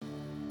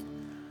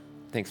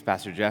Thanks,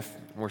 Pastor Jeff.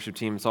 Worship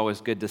team, it's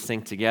always good to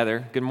sing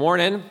together. Good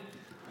morning.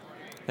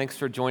 Thanks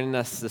for joining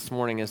us this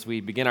morning as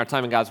we begin our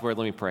time in God's Word.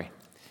 Let me pray.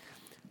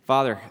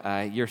 Father,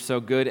 you're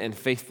so good and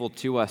faithful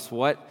to us.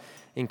 What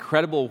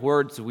incredible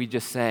words we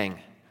just sang,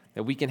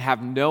 that we can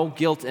have no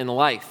guilt in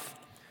life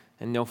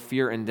and no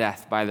fear in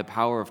death by the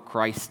power of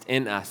Christ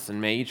in us.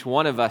 And may each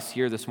one of us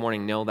here this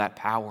morning know that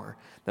power,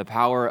 the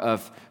power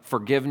of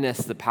forgiveness,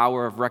 the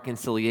power of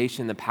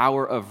reconciliation, the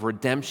power of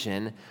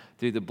redemption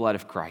through the blood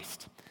of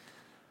Christ.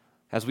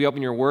 As we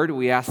open your word,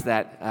 we ask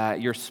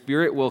that your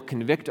Spirit will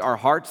convict our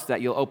hearts,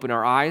 that you'll open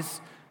our eyes,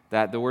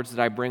 that the words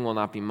that I bring will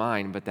not be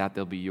mine, but that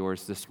they'll be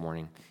yours this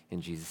morning.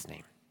 In Jesus'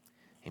 name,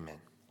 amen.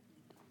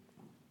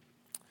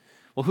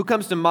 Well, who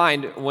comes to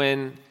mind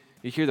when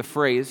you hear the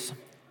phrase,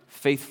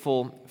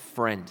 faithful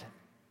friend?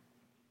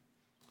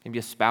 Maybe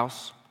a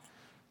spouse,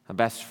 a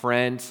best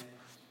friend,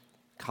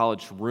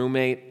 college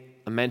roommate,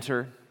 a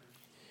mentor.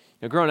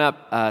 Growing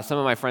up, some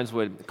of my friends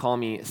would call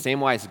me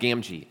Samwise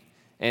Gamgee.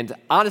 And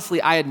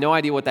honestly, I had no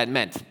idea what that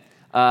meant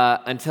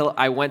until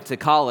I went to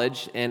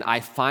college and I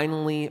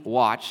finally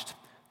watched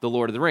The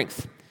Lord of the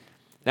Rings.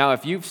 Now,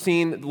 if you've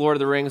seen The Lord of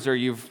the Rings or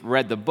you've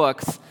read the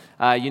books,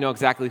 you know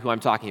exactly who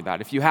I'm talking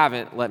about. If you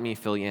haven't, let me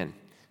fill you in.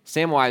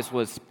 Samwise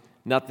was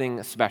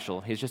nothing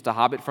special. He's just a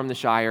hobbit from the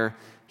Shire.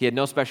 He had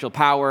no special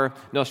power,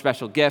 no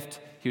special gift.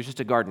 He was just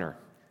a gardener.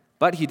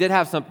 But he did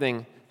have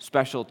something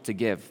special to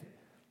give,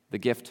 the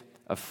gift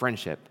of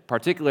friendship,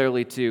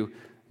 particularly to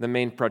the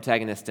main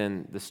protagonist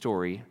in the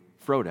story,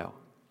 Frodo.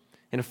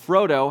 And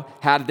Frodo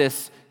had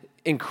this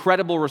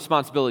incredible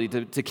responsibility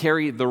to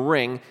carry the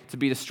ring to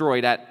be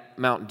destroyed at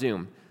Mount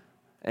Doom.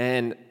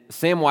 And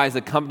Samwise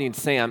accompanied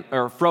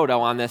Frodo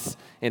on this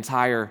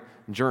entire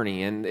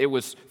journey, and it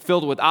was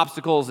filled with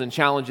obstacles and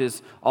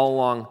challenges all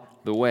along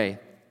the way.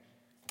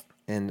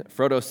 And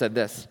Frodo said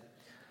this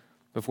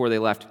before they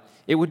left,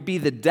 "It would be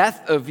the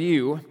death of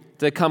you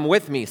to come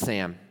with me,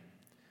 Sam,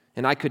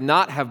 and I could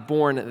not have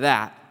borne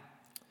that."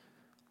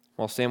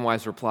 Well,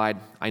 Samwise replied,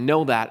 "I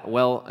know that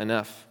well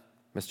enough,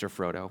 Mr.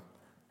 Frodo,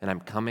 and I'm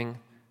coming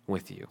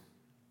with you."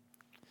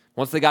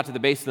 Once they got to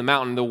the base of the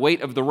mountain, the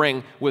weight of the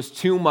ring was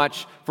too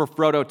much for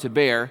Frodo to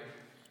bear,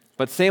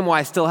 but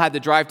Samwise still had the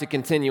drive to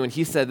continue, and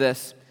he said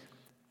this,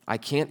 "I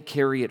can't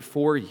carry it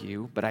for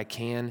you, but I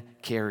can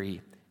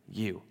carry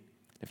you."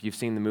 If you've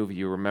seen the movie,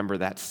 you remember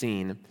that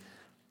scene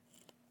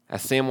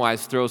as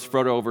Samwise throws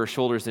Frodo over his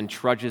shoulders and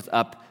trudges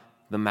up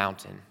the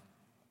mountain.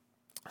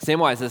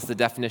 Samwise is the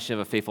definition of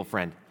a faithful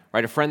friend.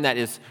 Right, a friend that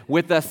is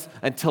with us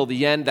until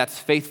the end, that's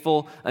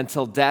faithful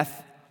until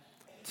death.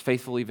 It's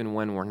faithful even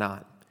when we're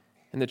not.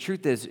 And the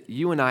truth is,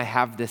 you and I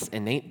have this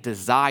innate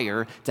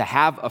desire to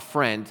have a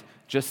friend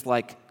just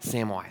like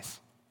Samwise.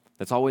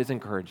 That's always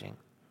encouraging.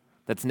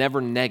 That's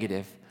never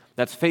negative.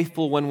 That's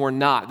faithful when we're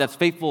not. That's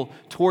faithful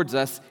towards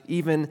us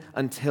even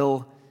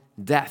until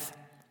death.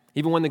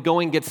 Even when the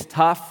going gets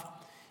tough,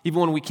 even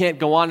when we can't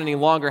go on any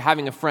longer,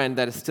 having a friend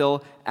that is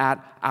still at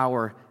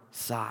our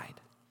side.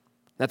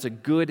 That's a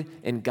good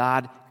and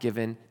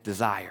God-given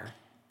desire.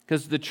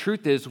 Because the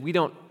truth is, we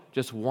don't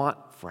just want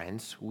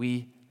friends,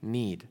 we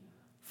need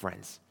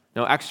friends.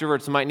 Now,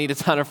 extroverts might need a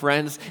ton of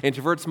friends,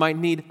 introverts might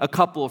need a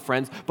couple of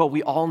friends, but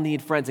we all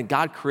need friends, and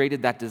God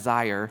created that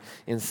desire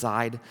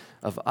inside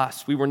of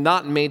us. We were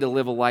not made to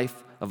live a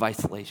life of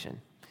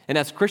isolation. And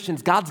as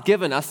Christians, God's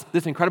given us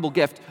this incredible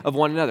gift of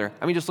one another.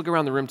 I mean, just look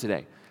around the room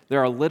today.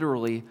 There are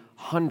literally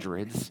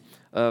hundreds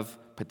of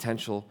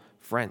potential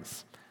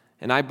friends.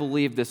 And I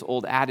believe this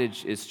old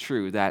adage is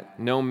true, that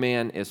no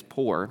man is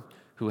poor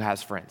who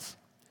has friends.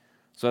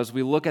 So as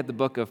we look at the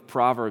book of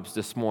Proverbs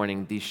this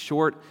morning, these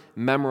short,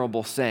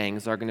 memorable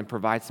sayings are going to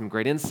provide some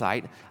great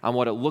insight on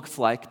what it looks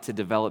like to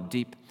develop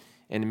deep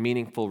and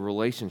meaningful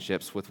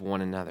relationships with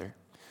one another.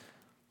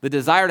 The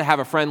desire to have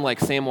a friend like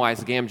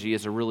Samwise Gamgee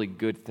is a really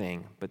good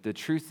thing, but the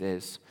truth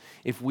is,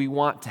 if we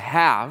want to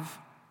have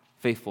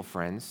faithful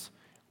friends,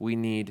 we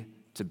need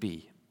to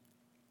be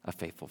a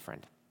faithful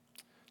friend.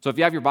 So if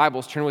you have your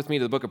Bibles, turn with me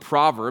to the book of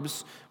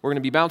Proverbs. We're going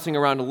to be bouncing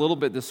around a little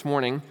bit this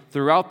morning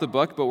throughout the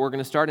book, but we're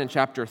going to start in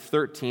chapter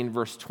 13,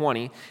 verse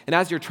 20. And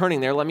as you're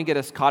turning there, let me get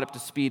us caught up to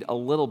speed a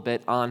little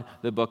bit on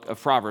the book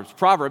of Proverbs.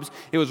 Proverbs,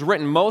 it was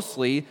written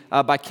mostly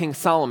by King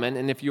Solomon,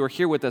 and if you were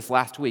here with us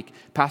last week,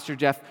 Pastor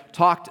Jeff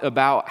talked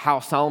about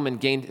how Solomon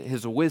gained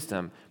his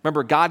wisdom.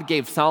 Remember, God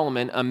gave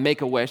Solomon a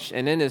make-a-wish,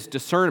 and in his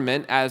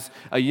discernment as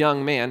a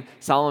young man,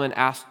 Solomon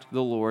asked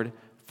the Lord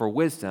for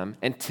wisdom.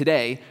 And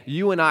today,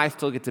 you and I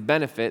still get to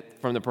benefit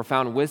from the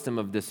profound wisdom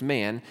of this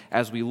man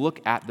as we look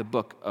at the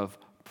book of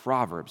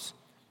Proverbs.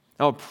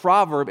 Now, a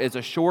proverb is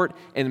a short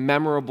and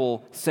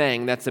memorable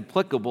saying that's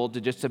applicable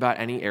to just about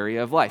any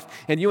area of life.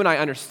 And you and I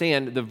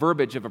understand the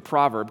verbiage of a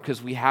proverb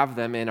because we have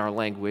them in our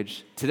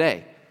language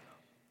today.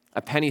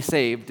 A penny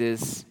saved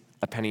is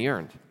a penny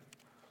earned.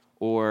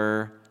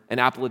 Or an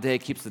apple a day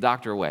keeps the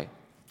doctor away.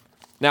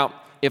 Now,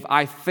 if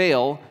I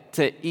fail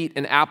to eat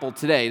an apple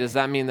today, does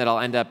that mean that I'll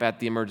end up at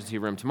the emergency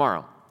room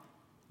tomorrow?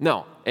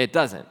 No, it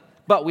doesn't.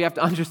 But we have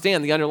to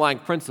understand the underlying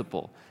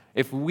principle.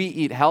 If we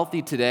eat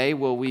healthy today,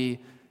 will we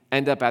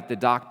end up at the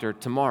doctor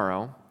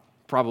tomorrow?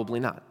 Probably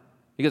not.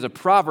 Because a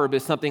proverb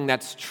is something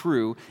that's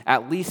true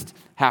at least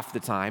half the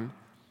time,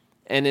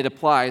 and it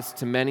applies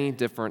to many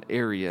different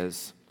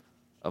areas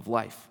of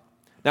life.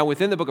 Now,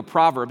 within the book of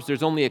Proverbs,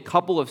 there's only a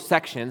couple of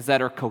sections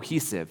that are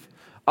cohesive.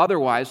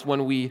 Otherwise,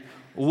 when we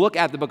look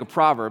at the book of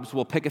Proverbs,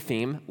 we'll pick a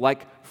theme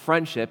like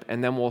friendship,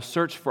 and then we'll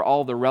search for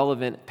all the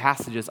relevant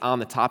passages on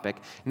the topic.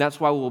 And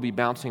that's why we'll be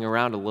bouncing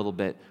around a little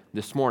bit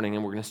this morning.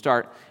 And we're going to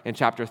start in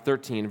chapter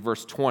 13,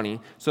 verse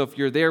 20. So if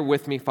you're there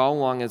with me, follow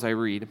along as I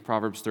read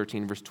Proverbs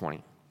 13, verse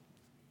 20.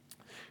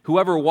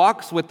 Whoever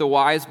walks with the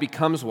wise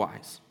becomes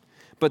wise,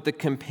 but the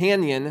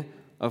companion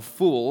of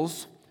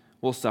fools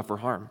will suffer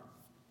harm.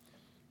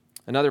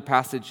 Another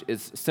passage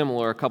is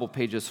similar, a couple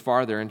pages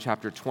farther in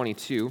chapter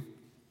 22.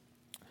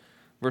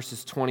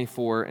 Verses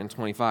 24 and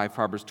 25,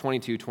 Proverbs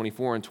 22,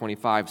 24, and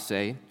 25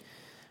 say,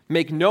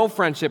 "Make no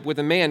friendship with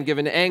a man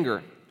given to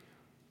anger,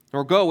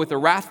 nor go with a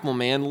wrathful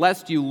man,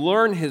 lest you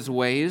learn his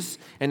ways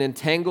and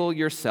entangle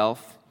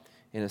yourself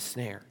in a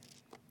snare."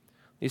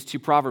 These two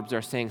proverbs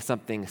are saying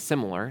something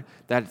similar,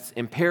 that it's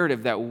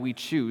imperative that we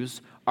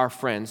choose our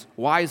friends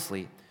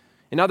wisely.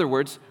 In other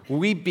words,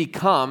 we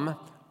become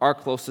our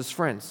closest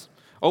friends.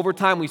 Over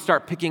time, we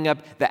start picking up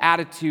the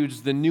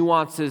attitudes, the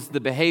nuances, the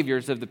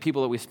behaviors of the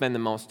people that we spend the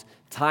most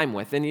time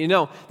with. And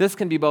this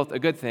can be both a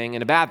good thing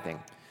and a bad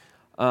thing.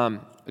 A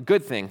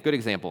good thing, good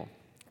example.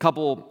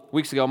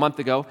 A month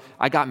ago,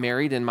 I got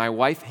married, and my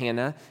wife,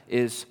 Hannah,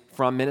 is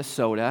from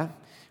Minnesota,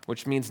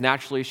 which means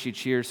naturally she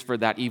cheers for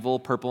that evil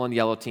purple and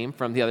yellow team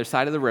from the other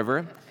side of the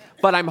river.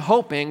 But I'm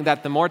hoping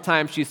that the more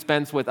time she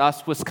spends with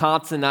us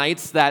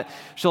Wisconsinites, that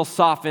she'll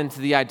soften to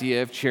the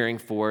idea of cheering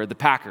for the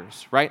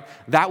Packers, right?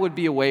 That would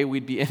be a way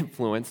we'd be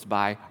influenced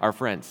by our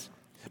friends.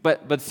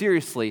 But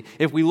seriously,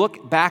 if we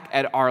look back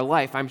at our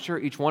life, I'm sure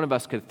each one of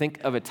us could think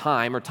of a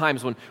time or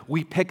times when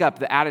we pick up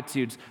the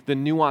attitudes, the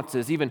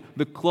nuances, even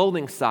the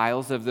clothing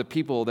styles of the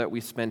people that we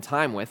spend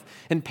time with.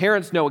 And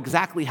parents know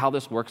exactly how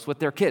this works with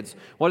their kids.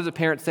 What does a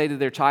parent say to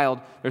their child,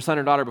 their son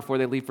or daughter, before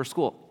they leave for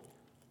school?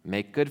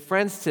 Make good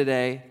friends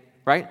today,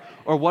 right?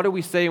 Or what do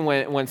we say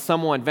when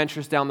someone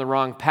ventures down the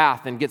wrong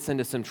path and gets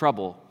into some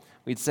trouble?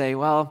 We'd say,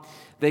 well,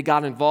 they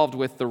got involved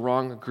with the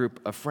wrong group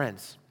of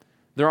friends.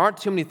 There aren't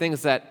too many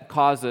things that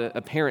cause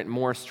a parent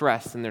more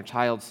stress than their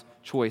child's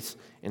choice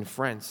in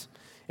friends.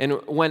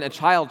 And when a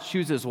child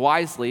chooses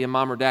wisely, a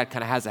mom or dad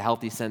kind of has a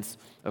healthy sense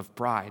of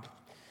pride.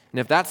 And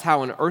if that's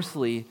how an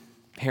earthly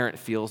parent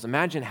feels,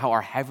 imagine how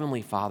our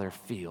Heavenly Father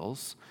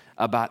feels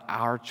about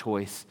our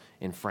choice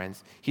in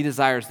friends. He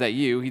desires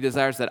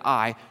that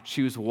I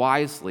choose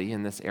wisely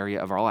in this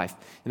area of our life.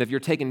 And if you're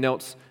taking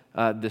notes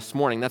this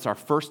morning, that's our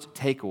first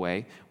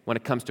takeaway when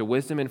it comes to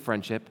wisdom and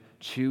friendship.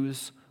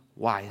 Choose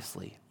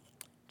wisely.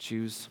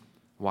 Choose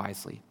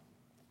wisely.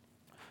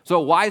 So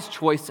a wise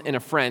choice in a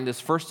friend is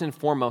first and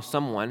foremost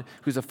someone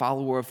who's a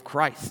follower of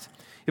Christ.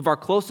 If our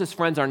closest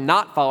friends are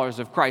not followers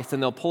of Christ, then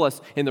they'll pull us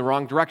in the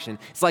wrong direction.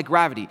 It's like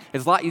gravity.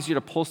 It's a lot easier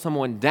to pull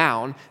someone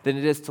down than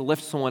it is to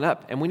lift someone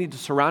up. And we need to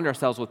surround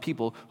ourselves with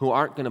people who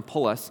aren't going to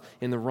pull us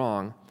in the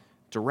wrong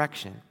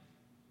direction.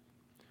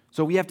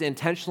 So we have to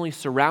intentionally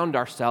surround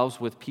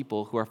ourselves with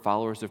people who are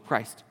followers of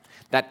Christ.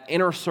 That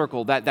inner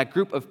circle, that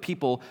group of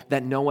people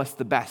that know us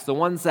the best, the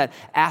ones that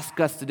ask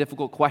us the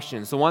difficult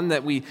questions, the one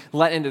that we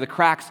let into the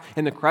cracks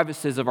and the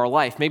crevices of our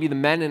life, maybe the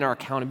men in our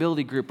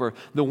accountability group or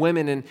the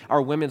women in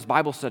our women's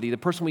Bible study, the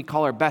person we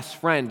call our best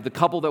friend, the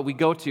couple that we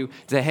go to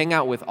hang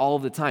out with all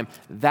of the time.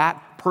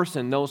 That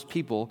person, those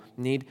people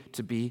need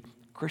to be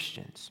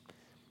Christians.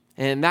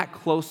 And that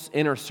close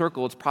inner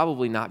circle, it's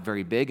probably not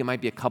very big. It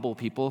might be a couple of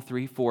people,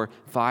 3, 4,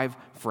 5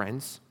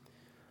 friends.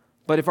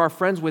 But if our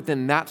friends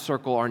within that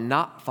circle are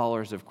not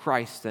followers of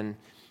Christ, then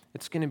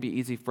it's going to be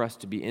easy for us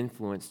to be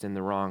influenced in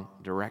the wrong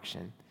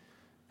direction.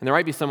 And there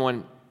might be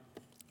someone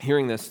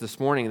hearing this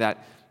morning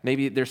that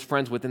maybe there's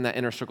friends within that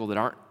inner circle that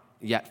aren't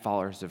yet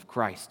followers of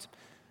Christ.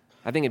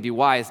 I think it'd be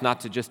wise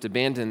not to just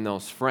abandon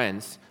those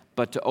friends,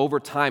 but to over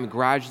time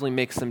gradually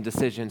make some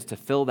decisions to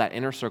fill that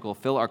inner circle,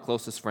 fill our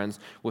closest friends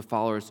with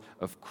followers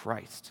of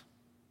Christ.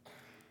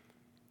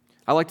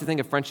 I like to think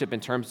of friendship in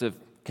terms of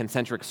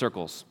concentric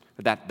circles.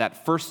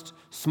 That first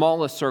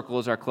smallest circle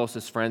is our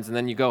closest friends, and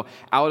then you go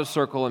out a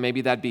circle, and maybe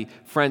that'd be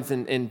friends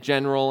in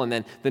general, and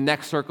then the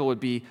next circle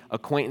would be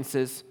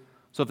acquaintances.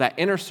 So if that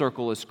inner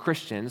circle is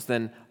Christians,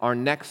 then our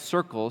next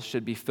circle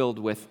should be filled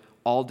with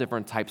all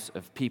different types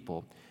of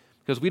people.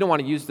 Because we don't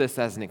want to use this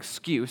as an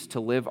excuse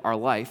to live our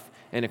life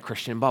in a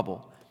Christian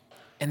bubble.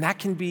 And that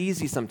can be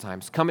easy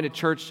sometimes. Coming to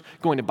church,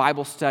 going to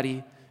Bible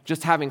study,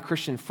 just having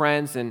Christian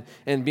friends and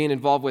being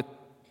involved with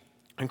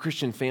a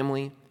Christian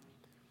family.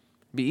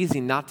 Be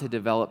easy not to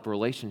develop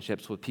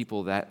relationships with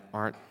people that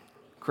aren't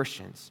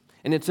Christians.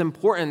 And it's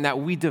important that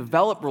we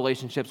develop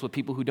relationships with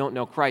people who don't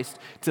know Christ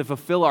to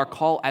fulfill our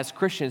call as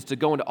Christians to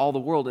go into all the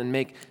world and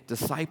make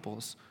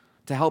disciples,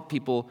 to help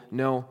people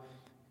know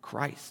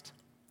Christ.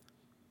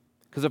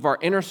 Because if our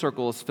inner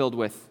circle is filled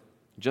with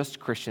just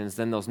Christians,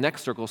 then those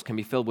next circles can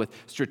be filled with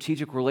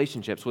strategic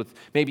relationships with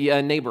maybe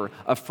a neighbor,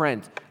 a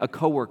friend, a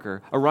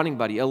coworker, a running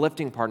buddy, a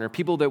lifting partner,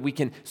 people that we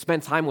can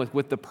spend time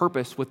with the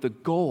purpose, with the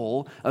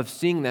goal of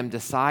seeing them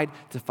decide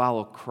to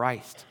follow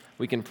Christ.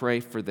 We can pray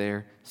for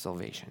their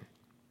salvation.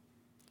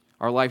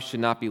 Our life should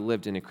not be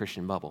lived in a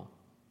Christian bubble.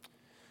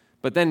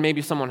 But then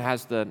maybe someone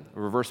has the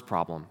reverse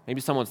problem. Maybe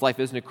someone's life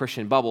isn't a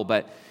Christian bubble,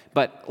 but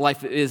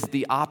life is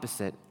the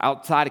opposite.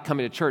 Outside of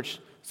coming to church,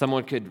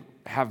 someone could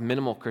have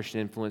minimal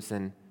Christian influence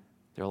in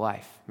their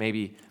life.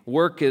 Maybe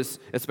work is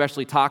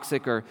especially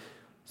toxic, or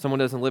someone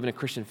doesn't live in a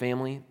Christian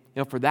family.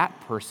 For that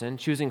person,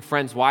 choosing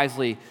friends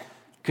wisely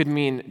could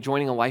mean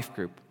joining a life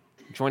group,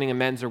 joining a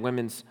men's or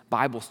women's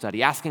Bible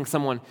study, asking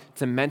someone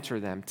to mentor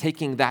them,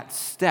 taking that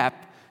step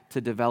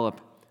to develop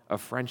a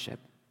friendship.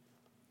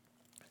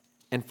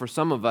 And for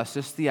some of us,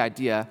 just the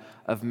idea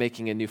of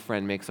making a new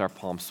friend makes our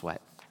palms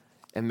sweat.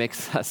 It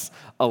makes us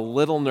a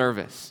little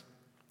nervous.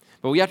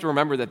 But we have to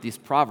remember that these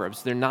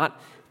Proverbs, they're not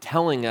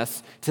telling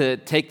us to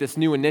take this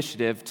new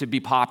initiative to be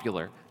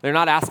popular. They're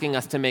not asking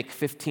us to make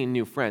 15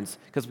 new friends,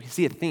 because we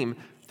see a theme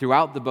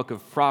throughout the book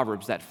of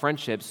Proverbs that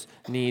friendships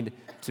need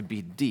to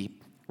be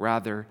deep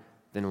rather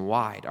than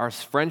wide. Our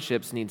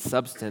friendships need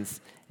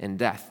substance and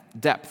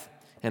depth.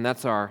 And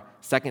that's our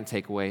second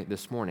takeaway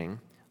this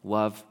morning: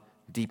 love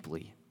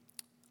deeply.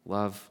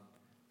 Love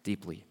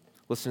deeply.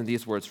 Listen to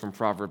these words from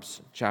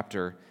Proverbs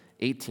chapter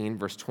 18,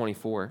 verse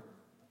 24.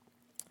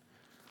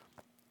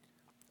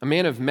 A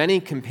man of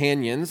many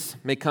companions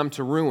may come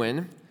to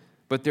ruin,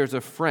 but there's a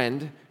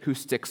friend who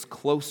sticks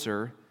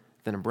closer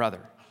than a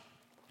brother.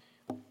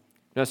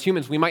 Now, as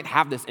humans, we might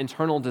have this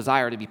internal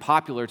desire to be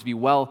popular, to be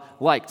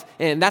well-liked,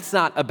 and that's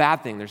not a bad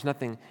thing. There's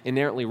nothing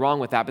inherently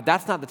wrong with that, but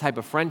that's not the type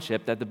of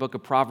friendship that the book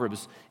of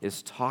Proverbs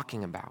is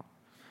talking about.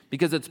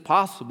 Because it's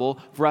possible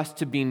for us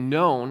to be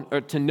known, or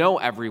to know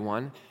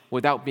everyone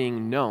without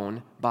being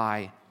known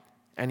by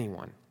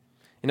anyone.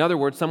 In other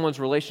words, someone's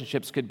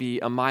relationships could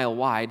be a mile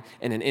wide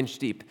and an inch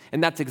deep.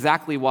 And that's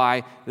exactly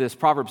why this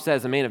proverb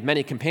says a man of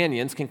many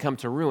companions can come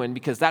to ruin,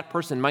 because that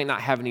person might not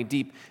have any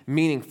deep,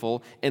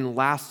 meaningful, and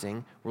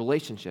lasting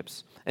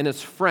relationships. And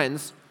as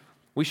friends,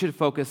 we should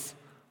focus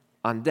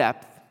on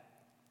depth,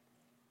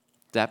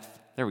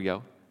 there we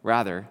go,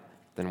 rather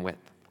than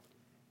width.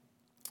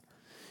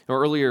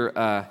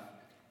 Earlier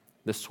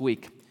this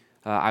week,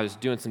 I was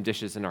doing some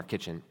dishes in our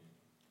kitchen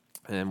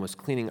and was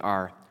cleaning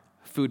our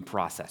food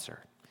processor.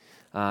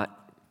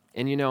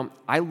 And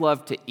I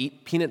love to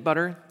eat peanut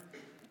butter.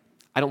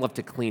 I don't love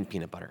to clean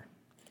peanut butter.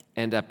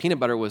 And peanut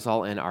butter was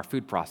all in our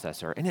food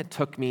processor, and it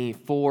took me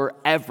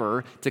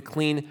forever to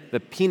clean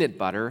the peanut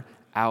butter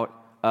out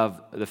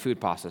of the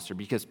food processor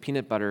because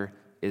peanut butter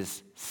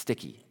is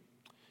sticky.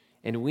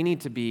 And we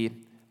need to be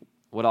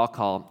what I'll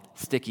call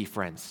sticky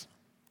friends,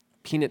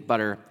 peanut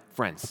butter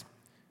friends.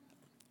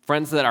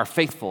 Friends that are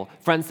faithful,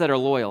 friends that are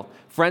loyal,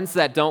 friends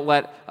that don't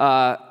let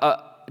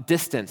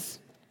distance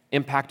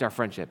impact our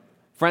friendship.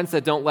 Friends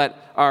that don't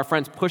let our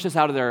friends push us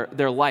out of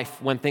their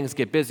life when things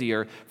get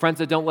busier. Friends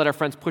that don't let our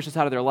friends push us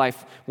out of their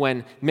life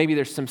when maybe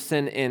there's some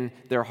sin in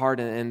their heart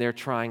and they're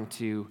trying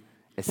to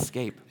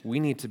escape. We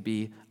need to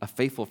be a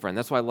faithful friend.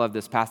 That's why I love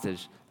this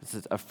passage. This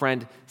is, a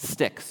friend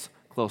sticks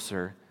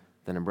closer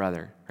than a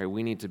brother. Right?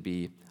 We need to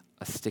be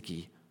a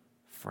sticky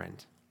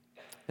friend.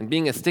 And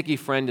being a sticky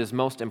friend is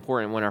most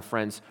important when our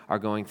friends are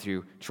going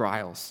through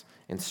trials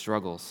and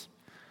struggles.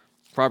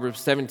 Proverbs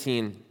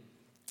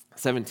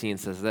 17:17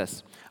 says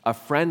this: a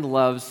friend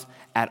loves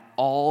at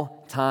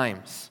all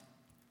times,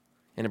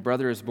 and a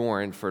brother is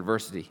born for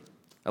adversity.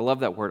 I love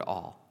that word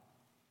all.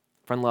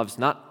 Friend loves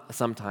not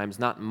sometimes,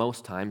 not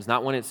most times,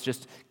 not when it's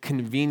just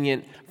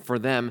convenient for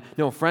them.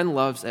 No, friend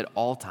loves at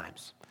all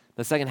times.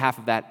 The second half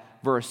of that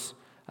verse,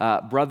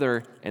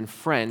 brother and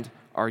friend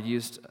are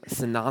used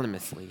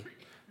synonymously.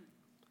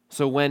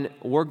 So when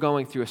we're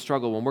going through a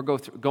struggle, when we're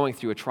going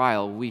through a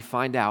trial, we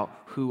find out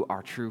who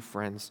our true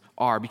friends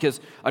are. Because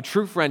a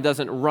true friend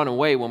doesn't run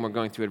away when we're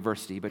going through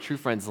adversity, but true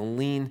friends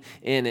lean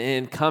in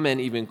and come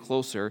in even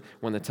closer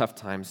when the tough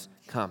times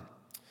come.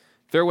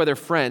 Fair weather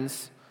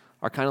friends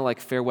are kind of like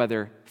fair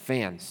weather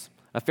fans.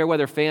 A fair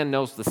weather fan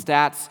knows the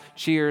stats,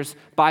 cheers,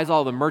 buys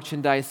all the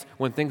merchandise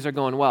when things are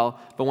going well,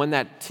 but when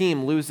that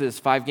team loses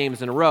 5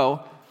 games in a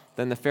row,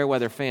 then the fair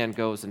weather fan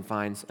goes and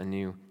finds a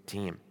new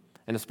team.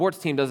 And a sports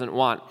team doesn't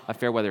want a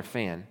fair weather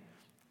fan,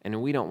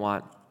 and we don't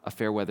want a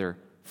fair weather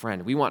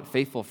friend. We want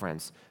faithful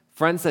friends,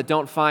 friends that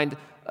don't find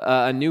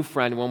a new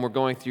friend when we're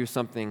going through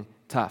something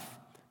tough,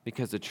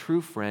 because a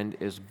true friend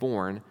is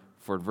born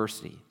for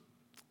adversity.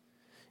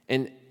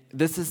 And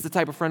this is the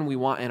type of friend we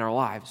want in our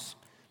lives.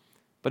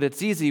 But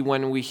it's easy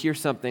when we hear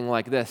something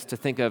like this to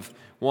think of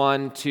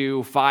 1,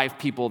 2, 5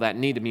 people that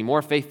need to be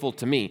more faithful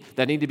to me,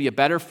 that need to be a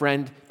better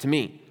friend to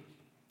me.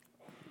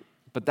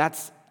 But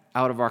that's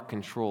out of our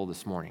control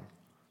this morning.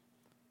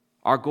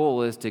 Our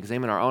goal is to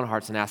examine our own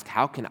hearts and ask,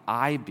 how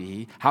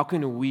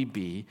can we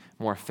be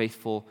more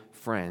faithful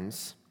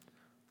friends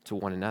to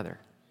one another?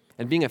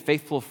 And being a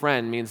faithful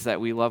friend means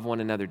that we love one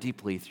another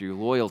deeply through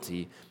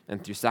loyalty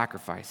and through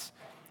sacrifice.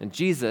 And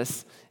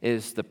Jesus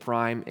is the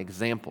prime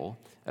example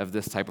of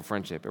this type of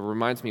friendship. It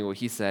reminds me what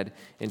he said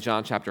in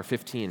John chapter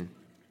 15.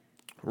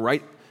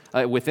 Right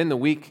within the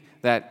week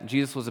that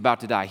Jesus was about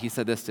to die, he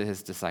said this to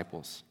his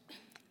disciples.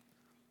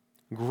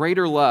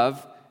 Greater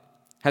love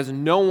has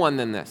no one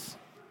than this,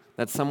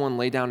 that someone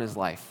lay down his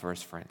life for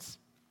his friends.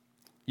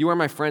 You are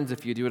my friends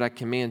if you do what I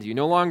command you.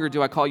 No longer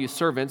do I call you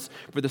servants,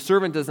 for the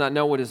servant does not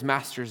know what his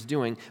master is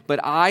doing, but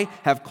I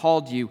have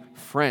called you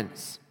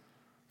friends.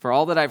 For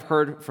all that I've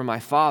heard from my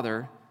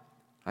Father,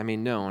 I made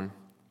known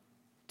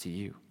to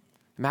you.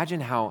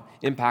 Imagine how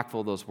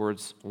impactful those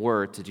words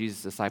were to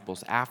Jesus'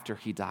 disciples after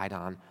he died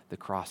on the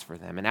cross for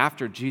them, and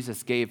after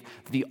Jesus gave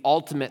the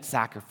ultimate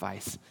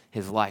sacrifice,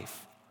 his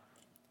life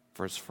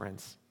for his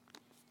friends.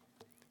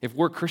 If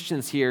we're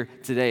Christians here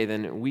today,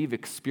 then we've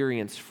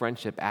experienced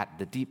friendship at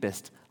the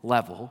deepest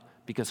level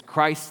because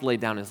Christ laid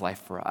down his life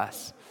for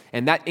us.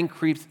 And that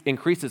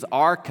increases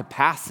our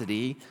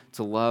capacity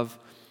to love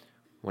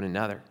one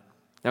another.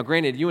 Now,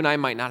 granted, you and I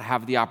might not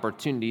have the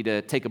opportunity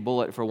to take a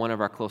bullet for one of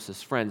our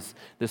closest friends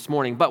this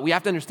morning, but we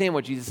have to understand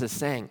what Jesus is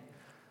saying,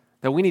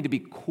 that we need to be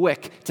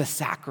quick to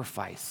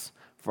sacrifice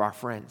for our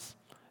friends.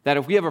 That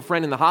if we have a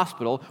friend in the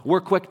hospital, we're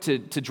quick to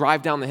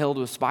drive down the hill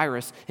to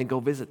Aspirus and go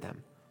visit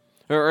them.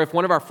 Or if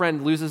one of our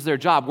friends loses their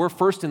job, we're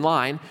first in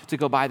line to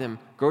go buy them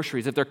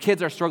groceries. If their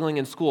kids are struggling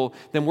in school,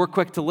 then we're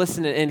quick to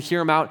listen and hear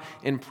them out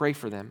and pray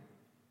for them.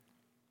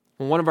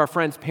 When one of our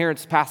friends'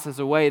 parents passes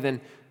away, then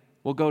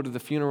we'll go to the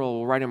funeral,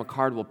 we'll write them a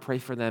card, we'll pray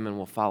for them, and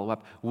we'll follow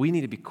up. We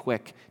need to be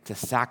quick to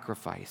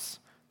sacrifice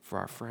for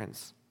our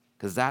friends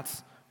because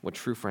that's what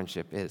true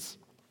friendship is.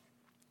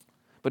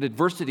 But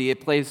adversity, it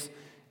plays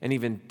an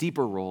even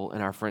deeper role in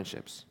our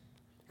friendships.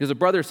 Because a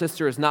brother or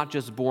sister is not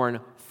just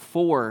born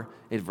for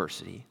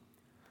adversity,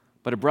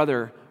 but a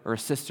brother or a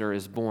sister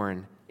is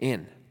born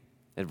in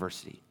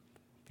adversity.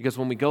 Because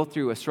when we go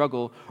through a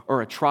struggle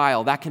or a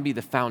trial, that can be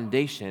the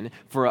foundation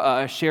for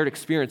a shared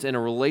experience in a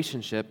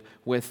relationship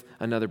with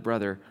another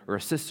brother or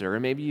a sister.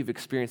 And maybe you've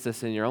experienced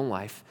this in your own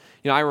life.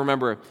 I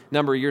remember a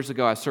number of years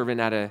ago, I was serving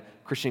at a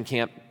Christian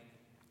camp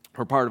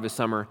for part of a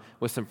summer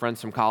with some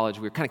friends from college.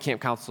 We were kind of camp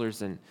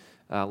counselors and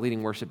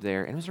leading worship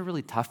there. And it was a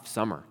really tough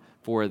summer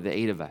for the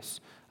 8 of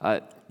us.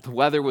 The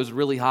weather was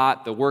really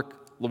hot. The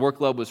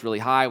workload was really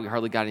high. We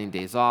hardly got any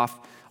days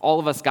off. All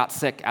of us got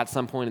sick at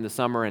some point in the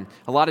summer, and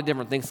a lot of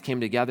different things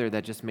came together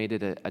that just made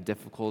it a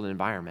difficult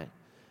environment.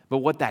 But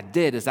what that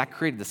did is that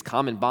created this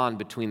common bond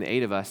between the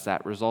 8 of us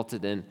that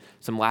resulted in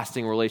some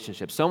lasting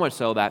relationships. So much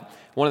so that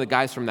one of the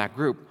guys from that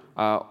group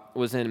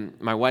was in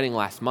my wedding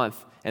last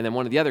month, and then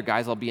one of the other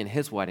guys, I'll be in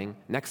his wedding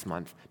next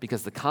month,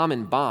 because the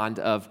common bond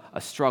of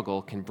a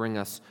struggle can bring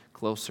us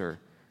closer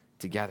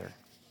together.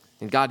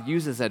 And God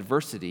uses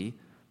adversity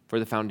for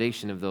the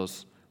foundation of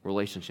those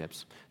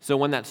relationships. So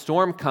when that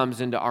storm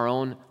comes into our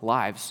own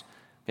lives,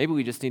 maybe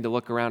we just need to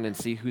look around and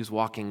see who's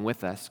walking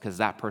with us, because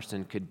that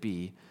person could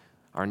be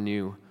our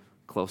new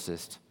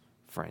closest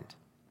friend.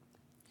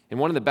 And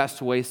one of the best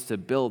ways to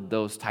build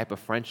those type of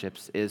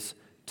friendships is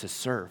to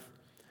serve,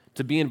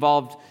 to be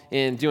involved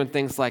in doing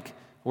things like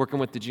working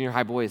with the junior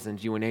high boys in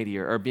G180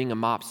 or being a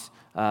MOPS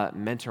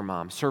mentor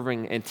mom,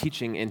 serving and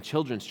teaching in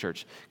children's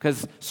church,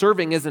 because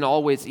serving isn't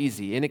always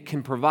easy, and it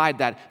can provide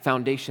that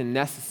foundation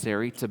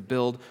necessary to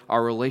build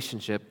our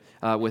relationship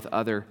with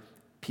other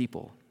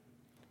people.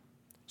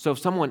 So if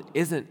someone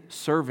isn't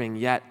serving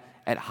yet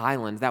at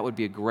Highland, that would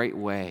be a great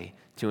way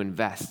to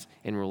invest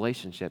in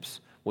relationships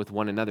with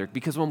one another,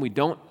 because when we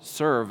don't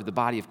serve the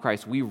body of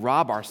Christ, we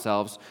rob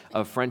ourselves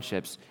of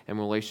friendships and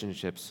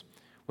relationships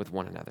with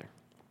one another.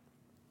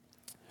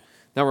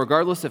 Now,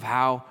 regardless of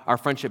how our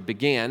friendship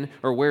began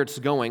or where it's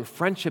going,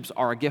 friendships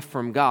are a gift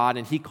from God,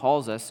 and He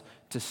calls us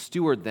to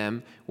steward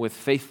them with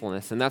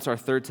faithfulness. And that's our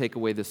third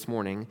takeaway this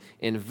morning.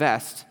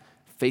 Invest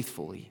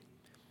faithfully.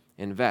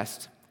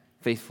 Invest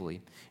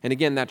faithfully. And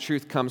again, that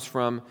truth comes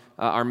from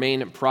our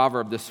main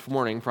proverb this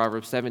morning,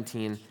 Proverbs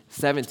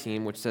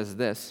 17:17, which says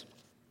this: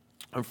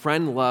 "A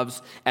friend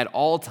loves at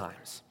all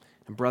times,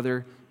 and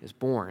brother is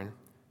born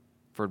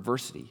for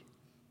adversity."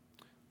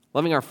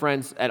 Loving our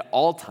friends at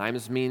all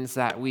times means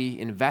that we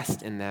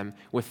invest in them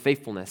with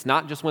faithfulness,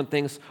 not just when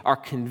things are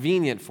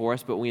convenient for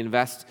us, but we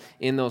invest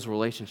in those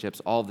relationships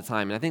all the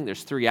time. And I think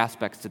there's 3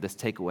 aspects to this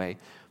takeaway.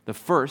 The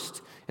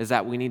first is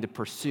that we need to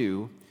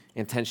pursue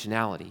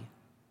intentionality.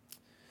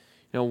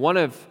 One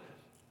of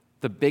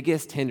the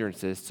biggest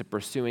hindrances to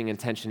pursuing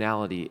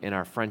intentionality in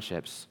our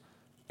friendships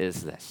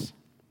is this: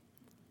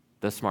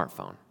 the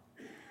smartphone.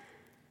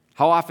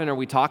 How often are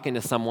we talking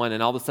to someone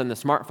and all of a sudden the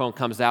smartphone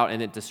comes out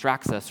and it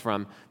distracts us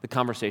from the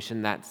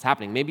conversation that's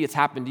happening? Maybe it's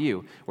happened to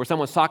you, where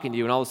someone's talking to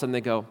you and all of a sudden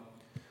they go,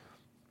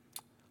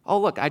 "Oh,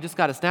 look, I just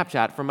got a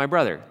Snapchat from my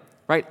brother,"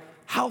 right?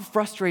 How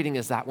frustrating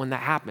is that when that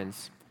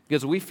happens?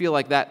 Because we feel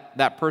like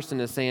that person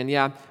is saying,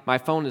 "Yeah, my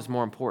phone is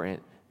more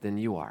important than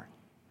you are."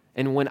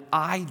 And when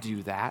I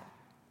do that,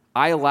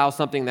 I allow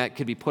something that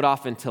could be put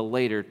off until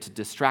later to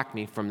distract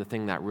me from the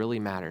thing that really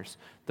matters,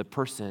 the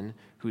person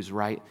who's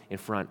right in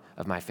front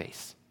of my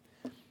face.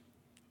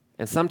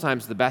 And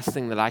sometimes the best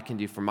thing that I can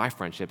do for my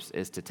friendships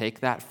is to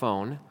take that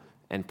phone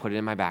and put it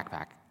in my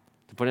backpack,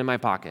 to put it in my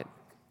pocket.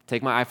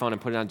 Take my iPhone and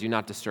put it on Do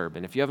Not Disturb.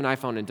 And if you have an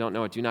iPhone and don't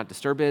know what Do Not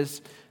Disturb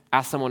is,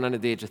 ask someone under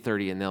the age of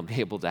 30 and they'll be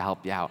able to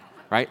help you out,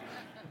 right?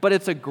 But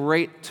it's a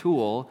great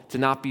tool to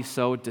not be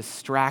so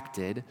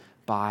distracted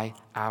by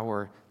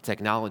our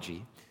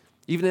technology.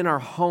 Even in our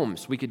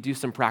homes, we could do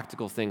some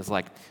practical things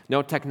like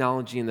no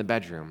technology in the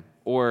bedroom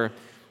or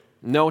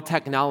no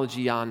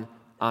technology on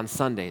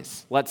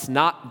Sundays. Let's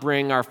not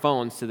bring our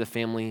phones to the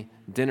family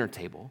dinner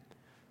table,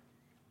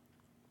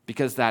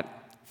 because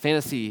that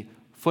fantasy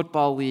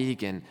football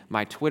league and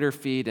my Twitter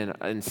feed and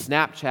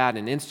Snapchat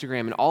and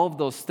Instagram and all of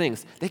those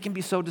things, they can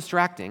be so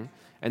distracting,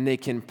 and they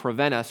can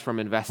prevent us from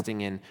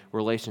investing in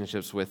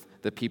relationships with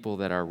the people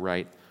that are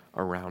right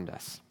around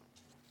us.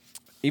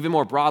 Even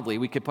more broadly,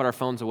 we could put our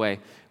phones away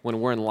when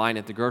we're in line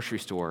at the grocery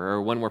store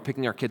or when we're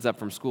picking our kids up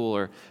from school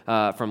or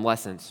from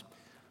lessons.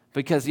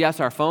 Because yes,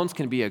 our phones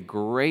can be a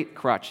great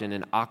crutch in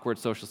an awkward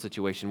social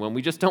situation when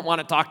we just don't want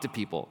to talk to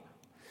people.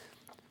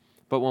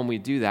 But when we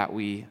do that,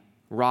 we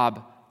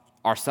rob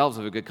ourselves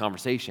of a good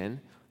conversation,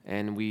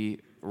 and we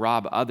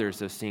rob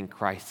others of seeing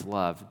Christ's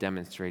love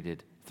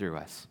demonstrated through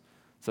us.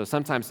 So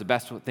sometimes the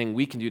best thing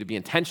we can do to be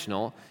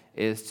intentional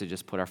is to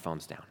just put our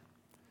phones down.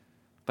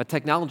 But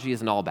technology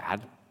isn't all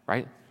bad,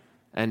 right?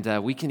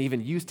 And we can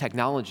even use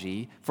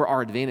technology for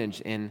our advantage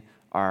in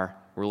our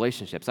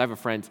relationships. I have a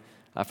friend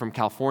from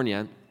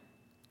California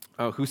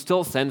who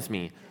still sends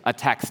me a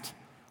text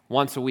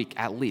once a week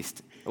at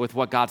least with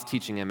what God's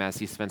teaching him as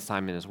he spends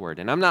time in his word.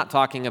 And I'm not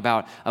talking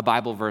about a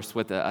Bible verse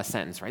with a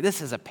sentence, right?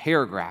 This is a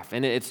paragraph,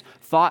 and it's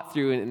thought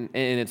through and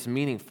it's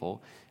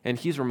meaningful. And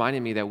he's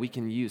reminding me that we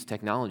can use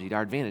technology to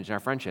our advantage in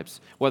our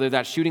friendships, whether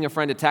that's shooting a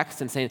friend a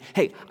text and saying,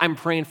 hey, I'm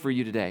praying for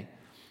you today,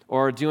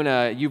 or doing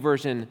a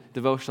YouVersion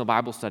devotional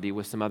Bible study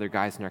with some other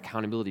guys in our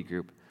accountability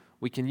group.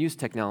 We can use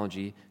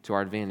technology to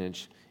our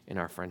advantage in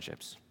our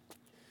friendships.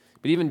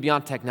 But even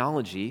beyond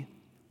technology,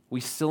 we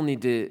still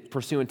need to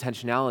pursue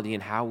intentionality in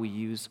how we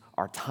use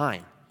our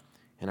time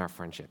in our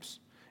friendships,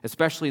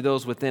 especially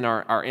those within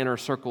our inner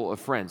circle of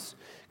friends.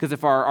 Because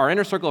if our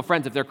inner circle of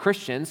friends, if they're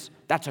Christians,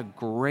 that's a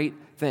great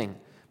thing.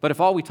 But if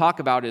all we talk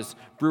about is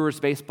Brewers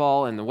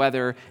baseball and the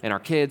weather and our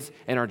kids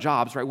and our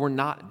jobs, right, we're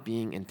not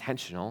being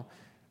intentional.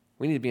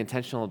 We need to be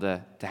intentional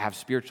to have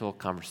spiritual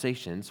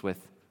conversations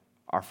with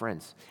our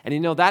friends.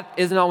 And that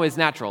isn't always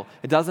natural.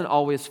 It doesn't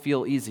always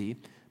feel easy,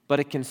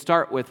 but it can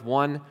start with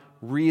one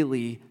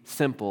really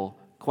simple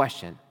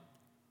question.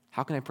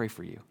 How can I pray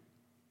for you?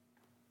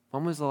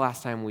 When was the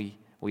last time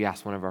we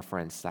asked one of our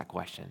friends that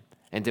question?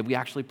 And did we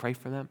actually pray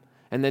for them?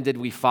 And then did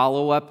we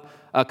follow up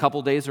a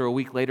couple days or a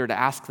week later to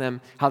ask them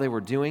how they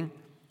were doing?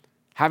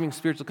 Having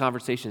spiritual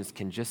conversations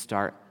can just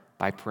start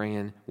by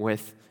praying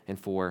with and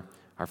for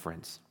our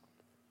friends.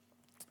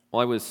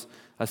 While I was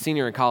a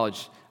senior in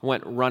college, I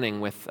went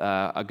running with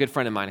a good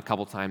friend of mine a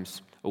couple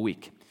times a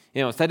week.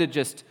 Instead of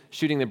just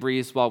shooting the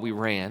breeze while we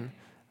ran,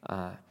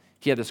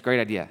 he had this great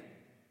idea.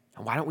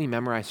 Why don't we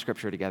memorize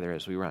scripture together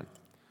as we run?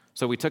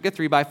 So we took a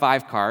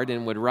 3x5 card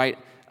and would write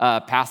a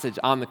passage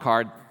on the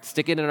card,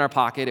 stick it in our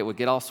pocket. It would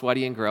get all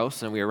sweaty and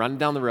gross, and we were running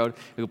down the road.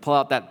 We would pull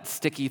out that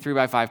sticky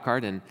 3x5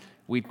 card, and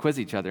we'd quiz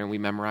each other, and we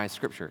memorized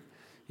scripture.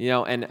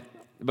 And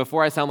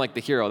before I sound like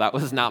the hero, that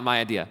was not my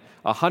idea.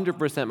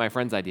 100% my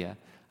friend's idea.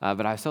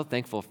 But I was so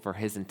thankful for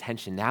his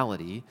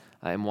intentionality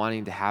in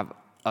wanting to have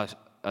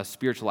a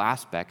spiritual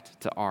aspect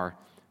to our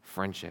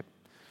friendship.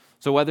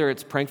 So whether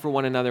it's praying for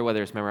one another,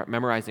 whether it's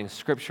memorizing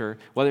scripture,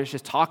 whether it's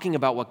just talking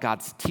about what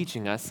God's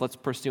teaching us, let's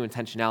pursue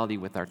intentionality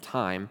with our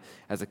time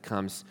as it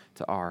comes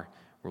to our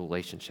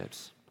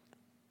relationships.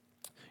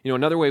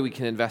 Another way we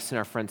can invest in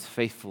our friends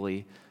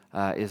faithfully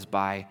is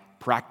by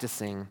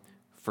practicing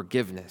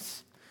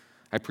forgiveness.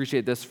 I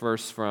appreciate this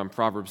verse from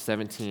Proverbs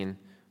 17,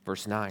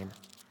 verse 9.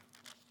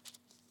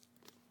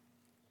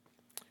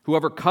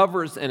 Whoever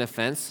covers an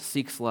offense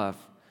seeks love,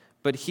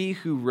 but he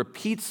who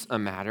repeats a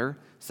matter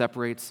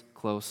separates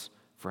close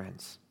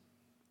friends.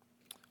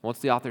 What's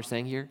the author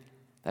saying here?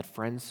 That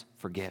friends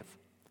forgive.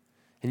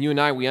 And you and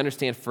I, we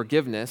understand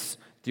forgiveness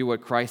through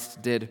what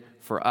Christ did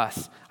for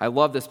us. I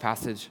love this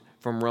passage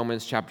from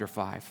Romans chapter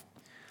 5.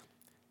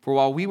 For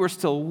while we were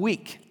still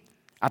weak,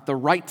 at the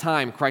right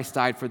time Christ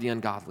died for the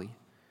ungodly.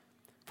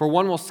 For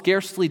one will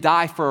scarcely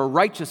die for a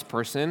righteous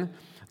person,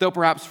 though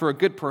perhaps for a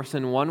good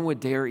person one would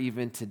dare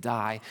even to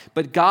die.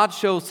 But God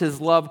shows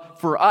his love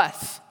for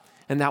us,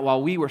 and that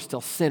while we were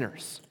still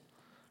sinners,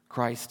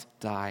 Christ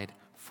died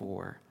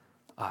for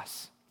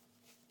us.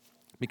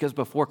 Because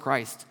before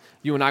Christ,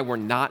 you and I were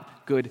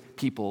not good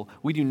people.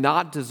 We do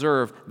not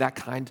deserve that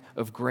kind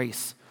of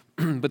grace.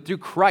 But through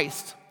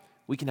Christ,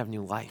 we can have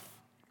new life.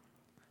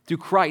 Through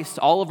Christ,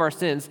 all of our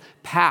sins,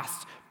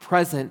 past,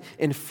 present,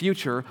 and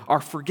future,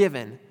 are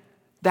forgiven.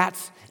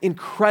 That's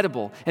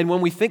incredible. And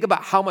when we think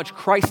about how much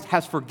Christ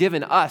has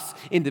forgiven us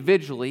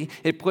individually,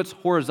 it puts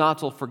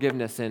horizontal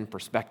forgiveness in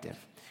perspective.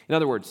 In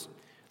other words,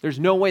 there's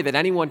no way that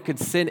anyone could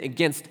sin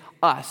against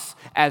us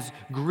as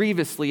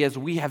grievously as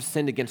we have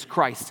sinned against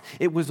Christ.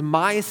 It was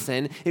my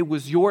sin, it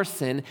was your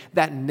sin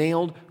that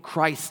nailed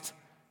Christ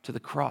to the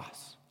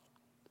cross.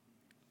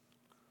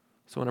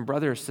 So when a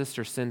brother or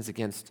sister sins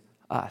against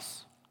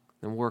us,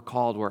 then we're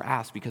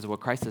asked, because of what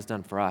Christ has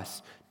done for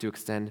us, to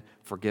extend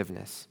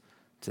forgiveness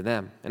to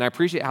them. And I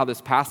appreciate how this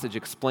passage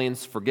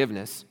explains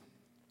forgiveness,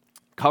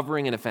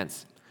 covering an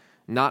offense,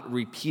 not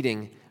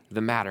repeating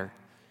the matter.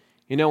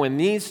 In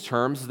these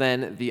terms,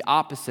 then, the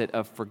opposite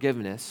of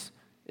forgiveness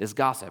is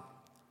gossip.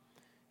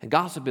 And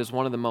gossip is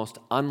one of the most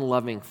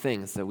unloving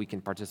things that we can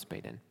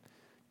participate in.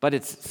 But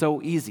it's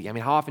so easy.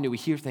 How often do we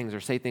hear things or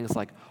say things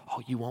like,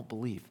 "Oh, you won't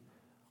believe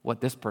what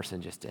this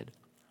person just did,"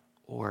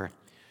 or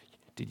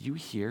 "Did you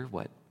hear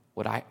what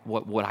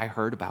I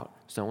heard about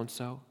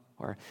so-and-so?"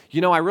 Or,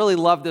 "I really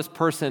love this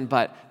person,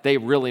 but they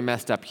really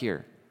messed up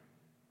here."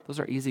 Those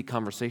are easy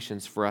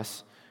conversations for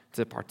us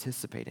to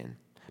participate in.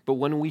 But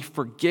when we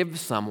forgive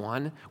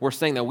someone, we're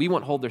saying that we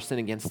won't hold their sin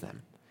against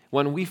them.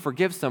 When we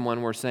forgive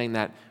someone, we're saying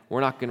that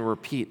we're not going to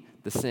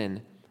repeat the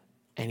sin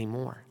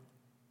anymore.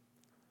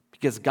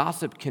 Because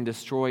gossip can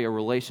destroy a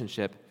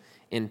relationship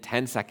in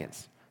 10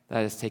 seconds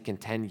that has taken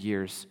 10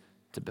 years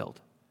to build.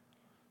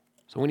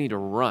 So we need to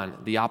run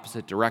the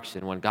opposite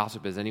direction when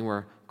gossip is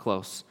anywhere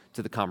close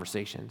to the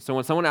conversation. So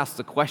when someone asks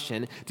the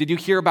question, "Did you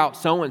hear about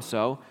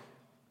so-and-so?"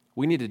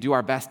 we need to do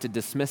our best to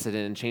dismiss it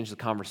and change the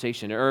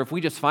conversation. Or if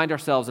we just find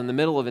ourselves in the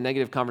middle of a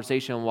negative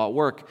conversation while at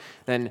work,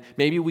 then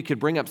maybe we could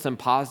bring up some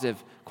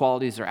positive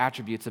qualities or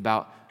attributes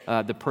about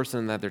the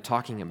person that they're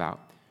talking about.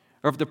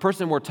 Or if the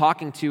person we're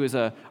talking to is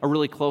a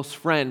really close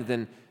friend,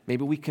 then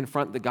maybe we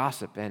confront the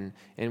gossip and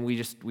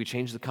we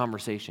change the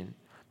conversation.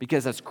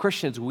 Because as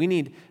Christians, we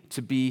need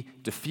to be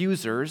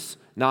diffusers,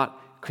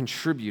 not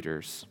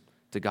contributors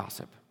to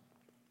gossip.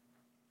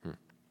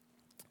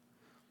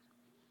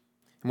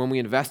 And when we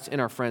invest in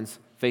our friends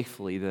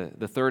faithfully,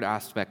 the third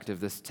aspect of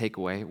this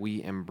takeaway,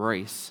 we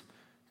embrace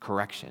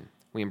correction.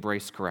 We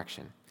embrace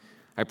correction.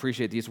 I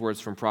appreciate these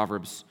words from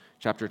Proverbs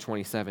chapter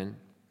 27,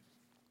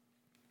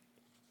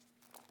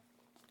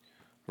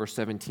 verse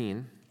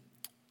 17.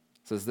 It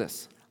says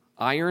this: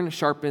 "Iron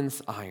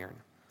sharpens iron,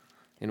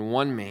 and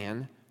one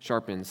man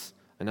sharpens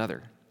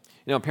another."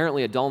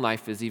 Apparently a dull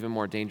knife is even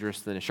more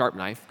dangerous than a sharp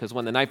knife, because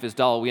when the knife is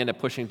dull, we end up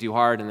pushing too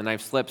hard and the knife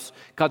slips,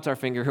 cuts our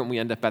finger, and we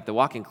end up at the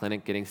walking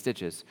clinic getting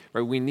stitches.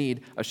 Right? We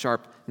need a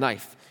sharp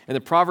knife. And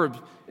the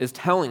proverb is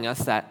telling us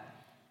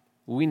that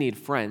we need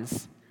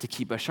friends to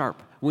keep us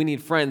sharp. We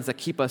need friends that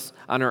keep us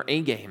on our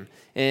A game.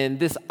 And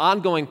this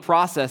ongoing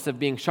process of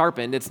being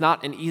sharpened, it's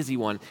not an easy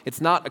one.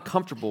 It's not a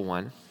comfortable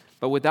one.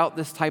 But without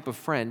this type of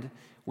friend,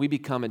 we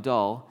become a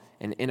dull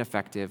and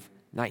ineffective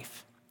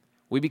knife.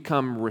 We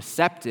become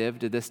receptive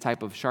to this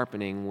type of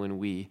sharpening when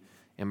we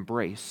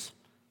embrace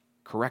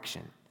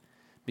correction.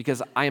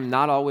 Because I am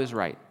not always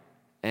right,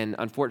 and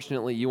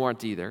unfortunately you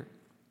aren't either.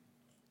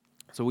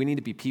 So we need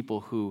to be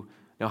people who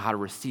know how to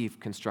receive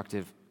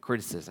constructive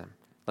criticism.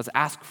 Let's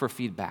ask for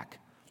feedback.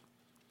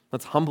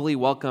 Let's humbly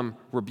welcome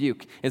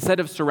rebuke. Instead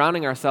of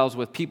surrounding ourselves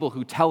with people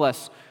who tell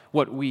us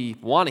what we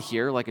want to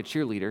hear, like a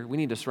cheerleader, we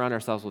need to surround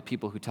ourselves with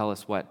people who tell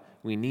us what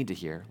we need to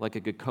hear, like a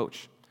good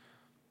coach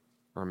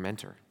or a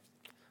mentor.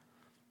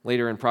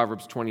 Earlier in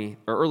Proverbs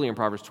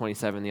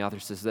 27, the author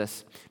says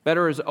this: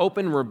 "Better is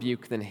open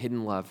rebuke than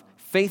hidden love.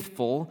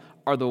 Faithful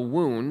are the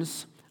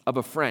wounds of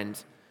a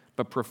friend,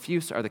 but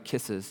profuse are the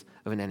kisses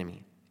of an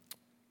enemy."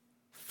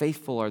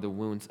 Faithful are the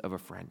wounds of a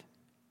friend.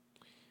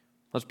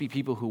 Let's be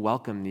people who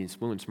welcome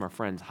these wounds from our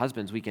friends.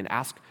 Husbands, we can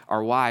ask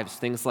our wives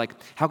things like,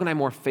 "How can I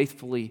more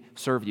faithfully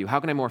serve you? How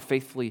can I more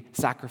faithfully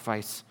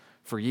sacrifice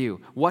for you?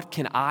 What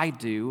can I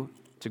do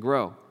to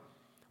grow?"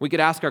 We could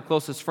ask our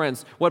closest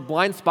friends, "What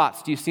blind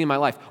spots do you see in my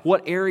life?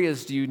 What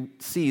areas do you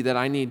see that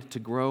I need to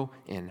grow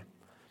in?"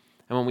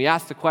 And when we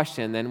ask the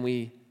question, then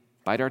we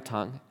bite our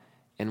tongue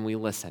and we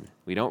listen.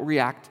 We don't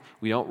react,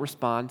 we don't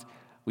respond,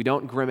 we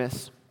don't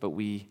grimace, but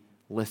we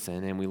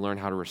listen and we learn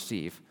how to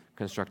receive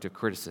constructive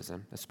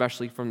criticism,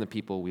 especially from the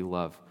people we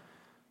love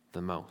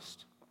the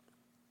most.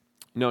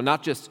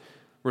 Not just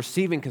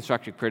receiving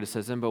constructive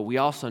criticism, but we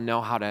also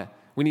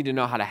we need to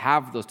know how to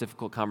have those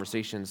difficult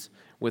conversations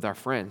with our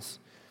friends.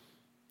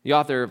 The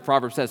author of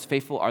Proverbs says,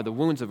 "Faithful are the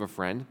wounds of a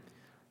friend,"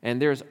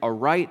 and there's a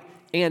right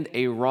and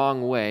a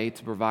wrong way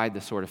to provide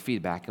this sort of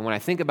feedback. And when I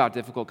think about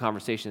difficult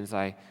conversations,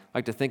 I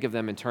like to think of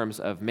them in terms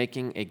of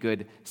making a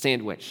good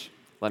sandwich.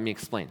 Let me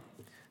explain.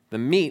 The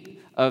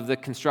meat of the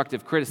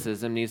constructive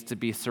criticism needs to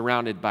be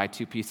surrounded by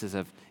two pieces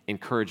of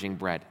encouraging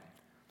bread.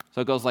 So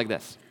it goes like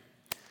this: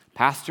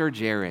 "Pastor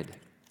Jared,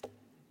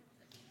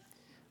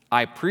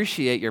 I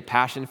appreciate your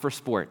passion for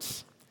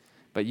sports,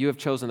 but you have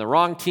chosen the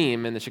wrong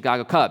team in the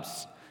Chicago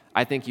Cubs.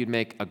 I think you'd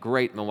make a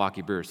great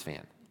Milwaukee Brewers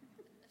fan."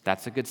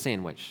 That's a good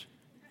sandwich.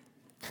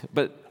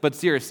 But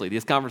seriously,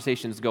 these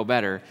conversations go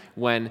better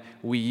when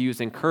we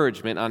use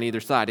encouragement on either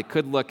side. It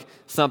could look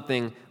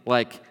something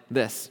like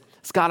this: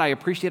 "Scott, I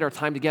appreciate our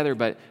time together,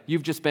 but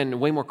you've just been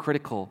way more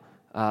critical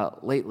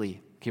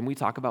lately. Can we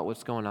talk about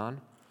what's going on?"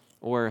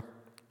 Or,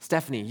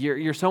 "Stephanie,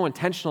 you're so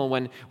intentional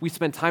when we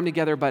spend time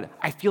together, but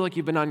I feel like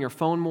you've been on your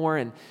phone more,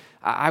 and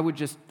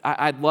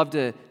I'd love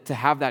to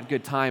have that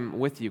good time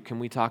with you. Can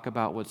we talk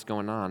about what's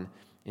going on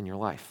in your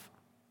life?"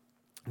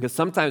 Because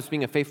sometimes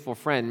being a faithful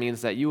friend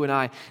means that you and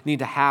I need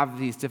to have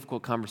these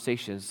difficult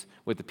conversations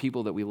with the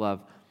people that we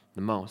love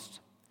the most.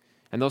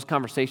 And those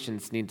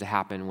conversations need to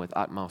happen with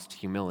utmost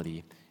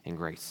humility and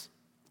grace.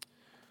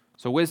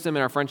 So wisdom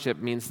in our friendship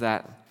means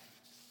that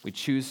we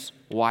choose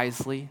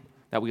wisely,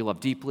 that we love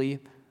deeply,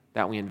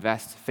 that we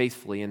invest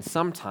faithfully, and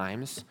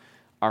sometimes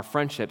our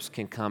friendships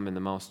can come in the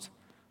most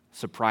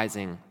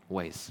surprising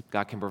ways.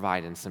 God can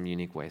provide in some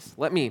unique ways.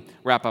 Let me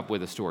wrap up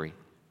with a story.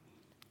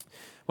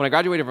 When I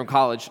graduated from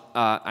college,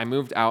 I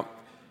moved out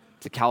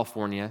to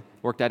California,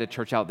 worked at a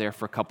church out there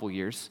for a couple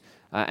years,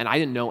 and I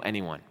didn't know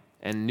anyone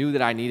and knew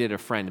that I needed a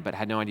friend, but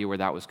had no idea where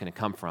that was going to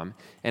come from.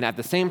 And at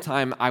the same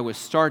time, I was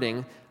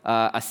starting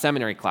a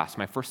seminary class,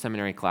 my first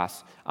seminary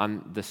class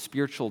on the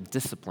spiritual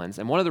disciplines.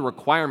 And one of the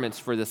requirements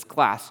for this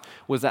class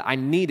was that I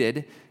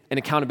needed an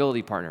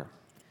accountability partner.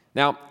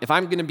 Now, if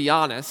I'm going to be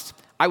honest,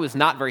 I was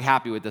not very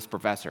happy with this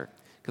professor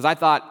because I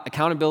thought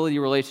accountability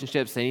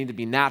relationships, they need to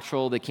be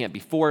natural, they can't be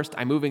forced.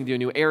 I'm moving to a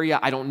new area,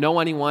 I don't know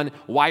anyone.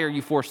 Why are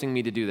you forcing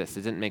me to do this?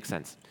 It didn't make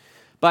sense.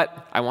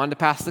 But I wanted to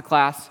pass the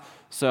class,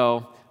 so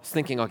I was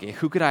thinking, okay,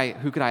 who could I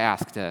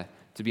ask to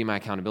be my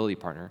accountability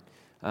partner?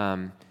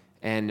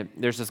 And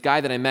there's this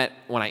guy that I met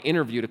when I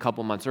interviewed a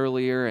couple months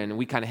earlier, and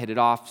we kind of hit it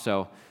off.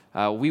 So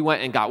we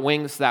went and got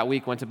wings that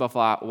week, went to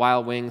Buffalo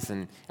Wild Wings,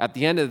 and at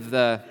the end of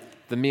the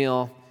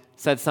meal,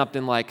 said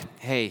something like,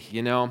 hey,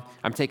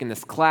 I'm taking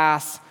this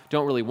class,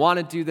 don't really want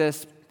to do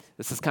this.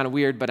 This is kind of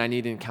weird, but I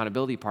need an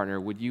accountability partner.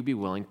 Would you be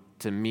willing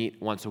to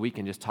meet once a week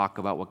and just talk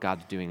about what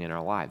God's doing in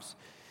our lives?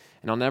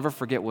 And I'll never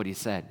forget what he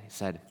said. He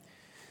said,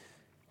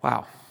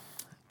 wow,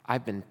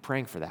 I've been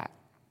praying for that.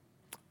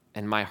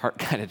 And my heart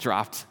kind of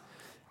dropped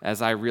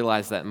as I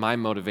realized that my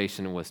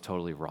motivation was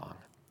totally wrong.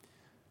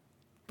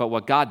 But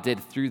what God did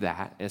through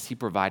that is he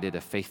provided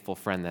a faithful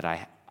friend that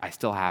I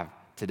still have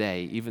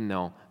today, even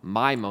though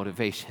my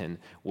motivation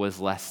was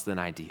less than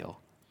ideal.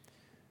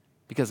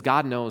 Because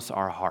God knows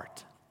our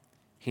heart.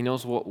 He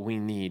knows what we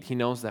need. He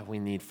knows that we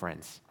need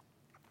friends.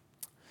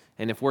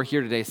 And if we're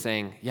here today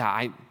saying,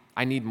 yeah,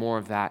 I need more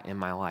of that in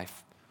my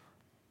life,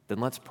 then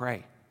let's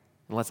pray.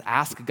 And let's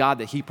ask God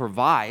that he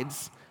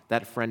provides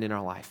that friend in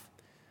our life.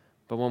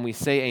 But when we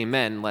say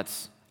amen,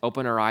 let's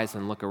open our eyes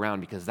and look around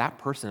because that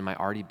person might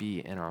already be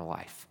in our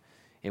life.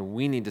 And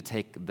we need to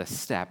take the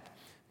step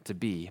to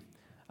be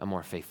a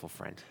more faithful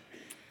friend.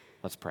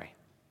 Let's pray.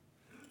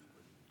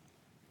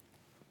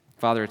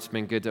 Father, it's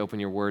been good to open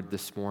your word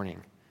this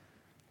morning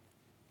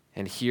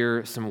and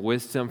hear some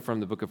wisdom from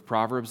the book of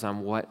Proverbs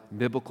on what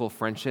biblical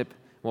friendship,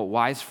 what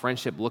wise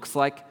friendship looks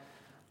like,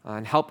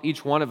 and help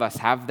each one of us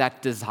have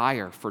that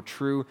desire for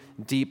true,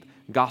 deep,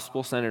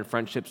 gospel-centered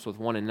friendships with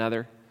one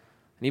another.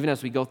 And even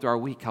as we go through our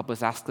week, help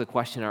us ask the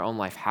question in our own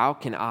life, how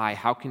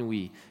can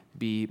we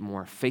be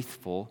more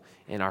faithful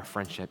in our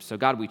friendships? So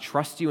God, we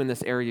trust you in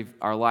this area of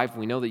our life.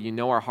 We know that you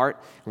know our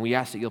heart, and we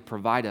ask that you'll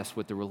provide us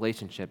with the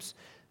relationships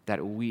that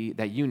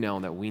you know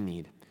that we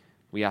need.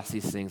 We ask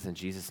these things in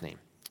Jesus' name.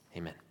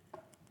 Amen.